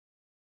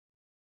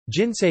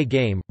Jinsei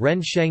Game,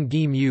 Ren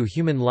Shengi Mu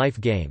Human Life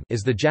Game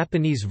is the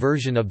Japanese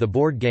version of the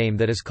board game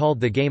that is called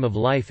the Game of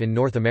Life in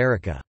North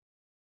America.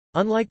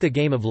 Unlike the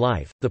Game of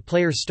Life, the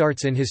player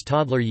starts in his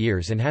toddler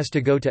years and has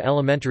to go to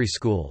elementary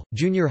school,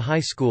 junior high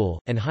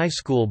school, and high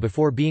school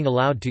before being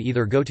allowed to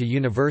either go to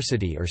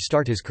university or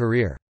start his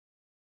career.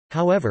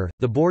 However,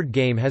 the board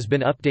game has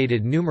been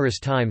updated numerous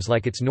times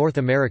like its North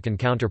American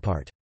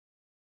counterpart.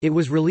 It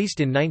was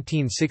released in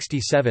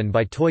 1967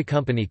 by toy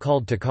company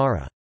called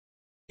Takara.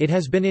 It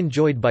has been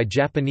enjoyed by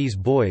Japanese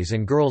boys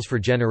and girls for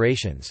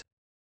generations.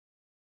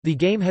 The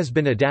game has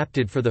been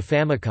adapted for the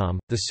Famicom,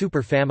 the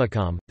Super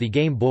Famicom, the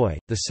Game Boy,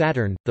 the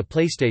Saturn, the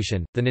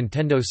PlayStation, the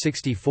Nintendo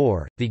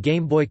 64, the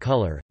Game Boy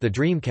Color, the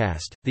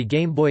Dreamcast, the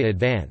Game Boy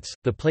Advance,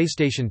 the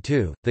PlayStation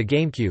 2, the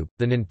GameCube,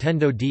 the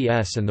Nintendo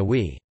DS and the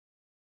Wii.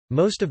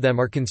 Most of them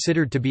are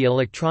considered to be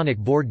electronic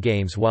board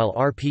games, while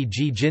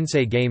RPG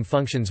Jinsei Game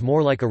functions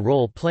more like a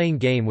role-playing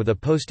game with a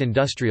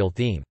post-industrial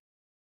theme.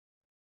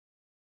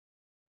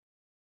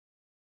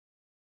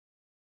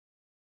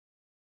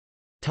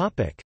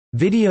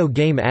 Video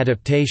game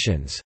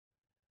adaptations.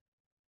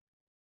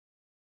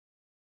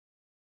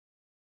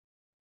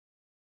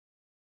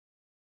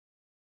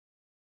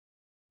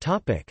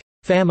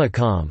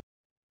 Famicom.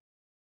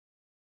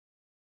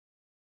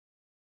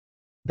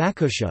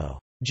 Bakusho.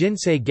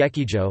 Jinsei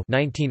Gekijo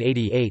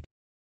 1988.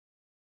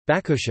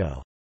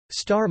 Bakusho.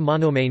 Star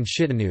Monomain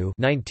Shitanu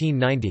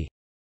 1990.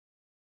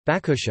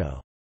 Bakusho.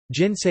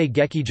 Jinsei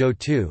Gekijo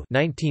 2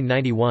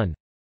 1991.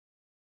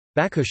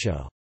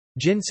 Bakusho.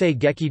 Jinsei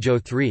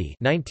Gekijo 3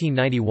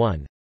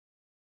 1991.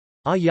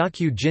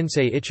 Ayakyu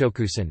Jinsei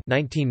Ichokusen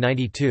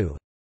 1992.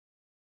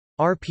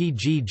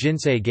 RPG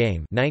Jinsei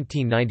Game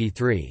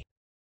 1993.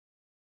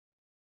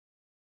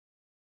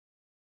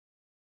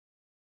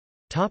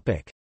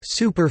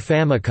 Super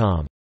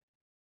Famicom.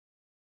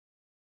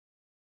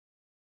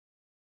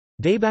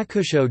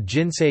 Daibakusho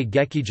Jinsei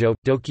Gekijo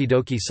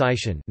Dokidoki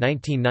Saishin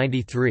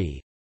 1993.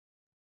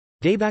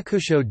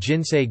 Daibakusho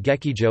Jinsei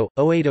Gekijo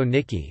Oedo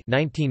Nikki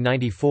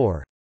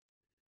 1994.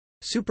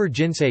 Super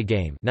Jinsei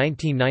Game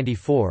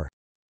 1994.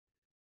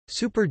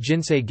 Super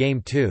Jinsei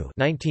Game 2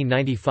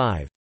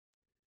 1995.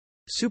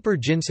 Super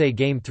Jinsei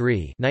Game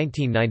 3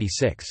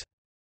 1996.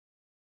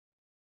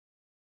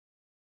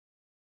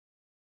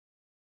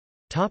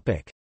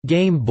 Topic: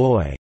 Game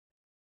Boy.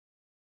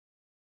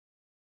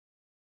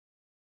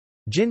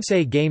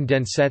 Jinsei Game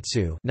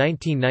Densetsu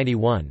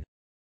 1991.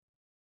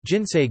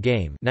 Jinsei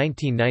Game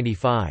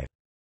 1995.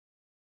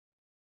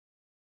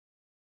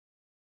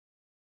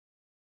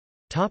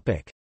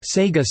 Topic: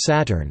 Sega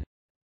Saturn.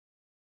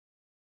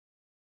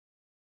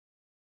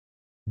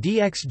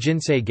 DX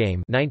Jinsei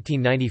Game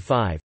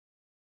 1995.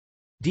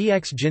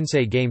 DX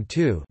Jinsei Game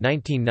 2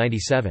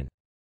 1997.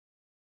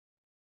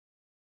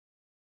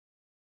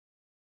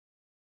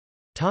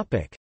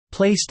 Topic: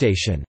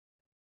 PlayStation.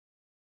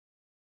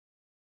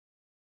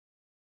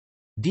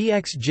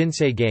 DX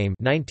Jinsei Game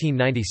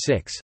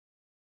 1996.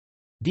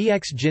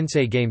 DX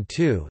Jinsei Game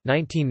 2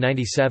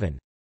 1997.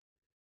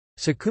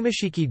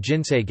 Sakumashiki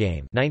Jinsei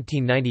Game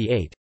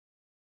 1998.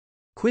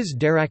 Quiz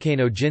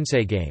Darakano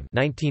Jinsei Game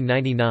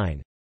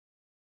 1999.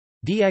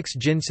 DX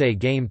Jinsei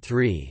Game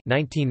 3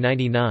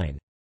 1999.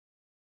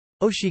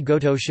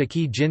 Oshigoto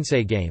Shiki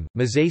Jinsei Game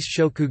Mazace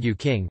Shokugyu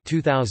King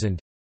 2000.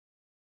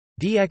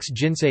 DX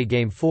Jinsei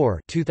Game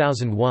 4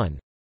 2001.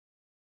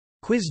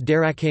 Quiz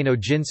Darakano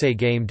Jinsei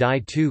Game Dai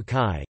 2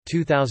 Kai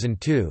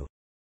 2002.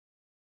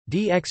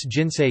 DX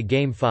Jinsei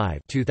Game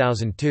 5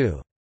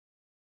 2002.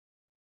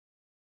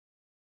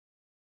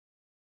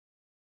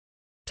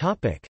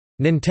 Topic: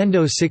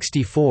 Nintendo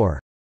 64.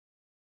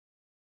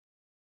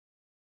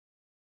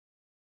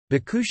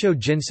 Bakusho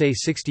Jinsei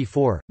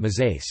 64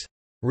 Mazace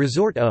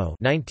Resort O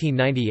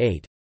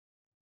 1998.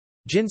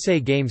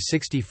 Jinsei Game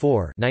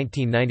 64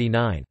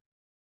 1999.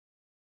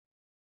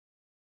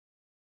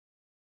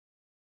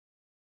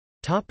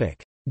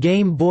 Topic: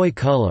 Game Boy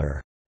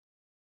Color.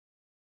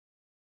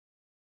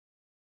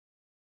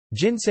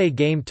 Jinsei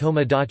Game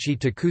Tomodachi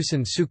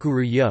Takusen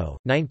Sukuru Yo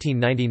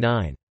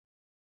 1999.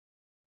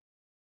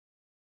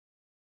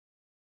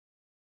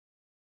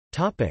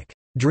 Topic: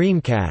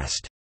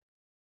 Dreamcast.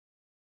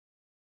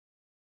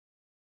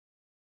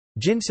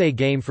 Jinsei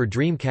Game for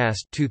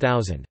Dreamcast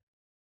 2000.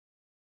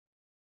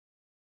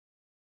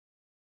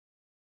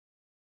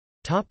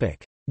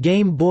 Topic: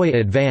 Game Boy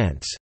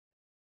Advance.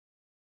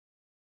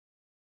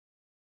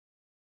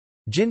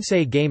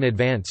 Jinsei Game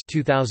Advance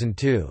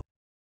 2002.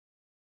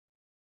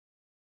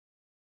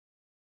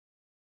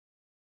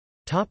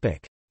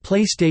 Topic: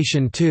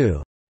 PlayStation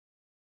 2.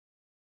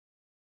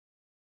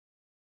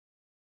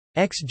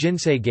 X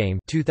Jinsei Game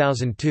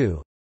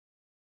 2002.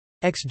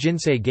 X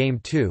Jinsei Game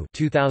 2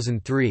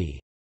 2003.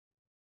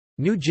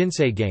 New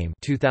Jinsei Game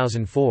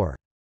 2004.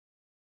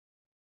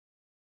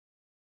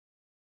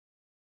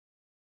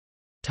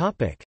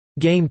 Topic: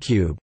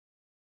 GameCube.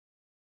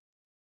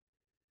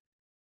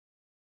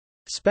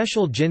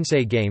 Special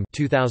Jinsei Game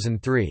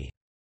 2003.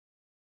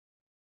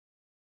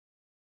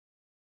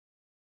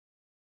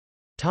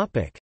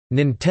 Topic: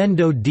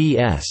 Nintendo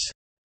DS.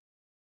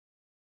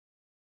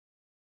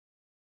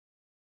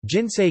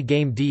 Jinsei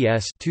Game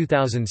DS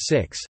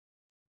 2006,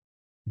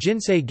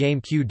 Jinsei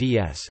Game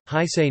QDS,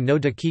 Heisei no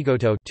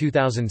Dakigoto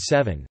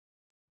 2007,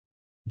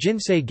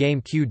 Jinsei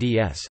Game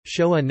QDS,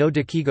 Showa no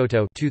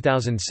Dakigoto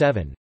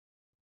 2007,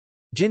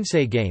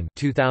 Jinsei Game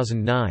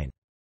 2009.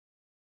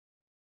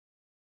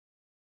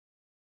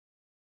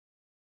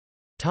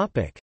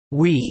 Topic: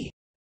 Wii.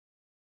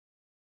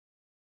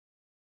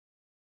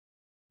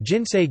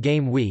 Jinsei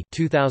Game Wii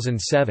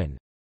 2007,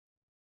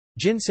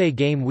 Jinsei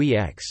Game Wii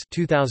X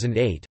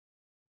 2008,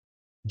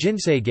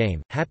 Jinsei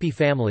Game Happy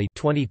Family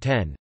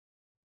 2010,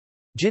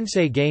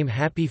 Jinsei Game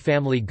Happy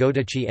Family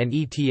Godachi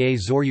Neta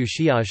Zoryu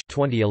Shiage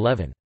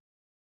 2011.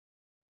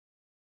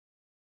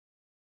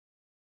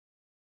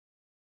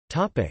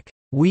 Topic: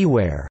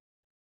 WiiWare.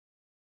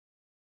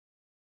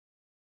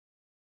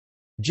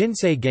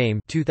 Jinsei Game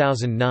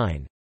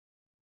 2009,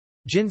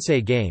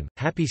 Jinsei Game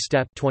Happy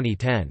Step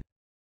 2010.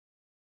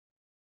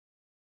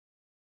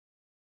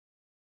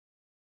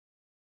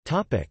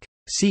 Topic: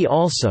 See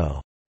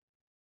also.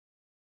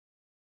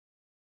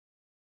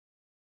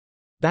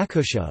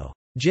 Bakusho.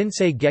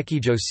 Jinsei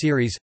Gekijo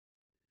series,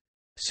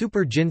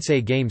 Super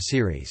Jinsei Game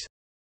series.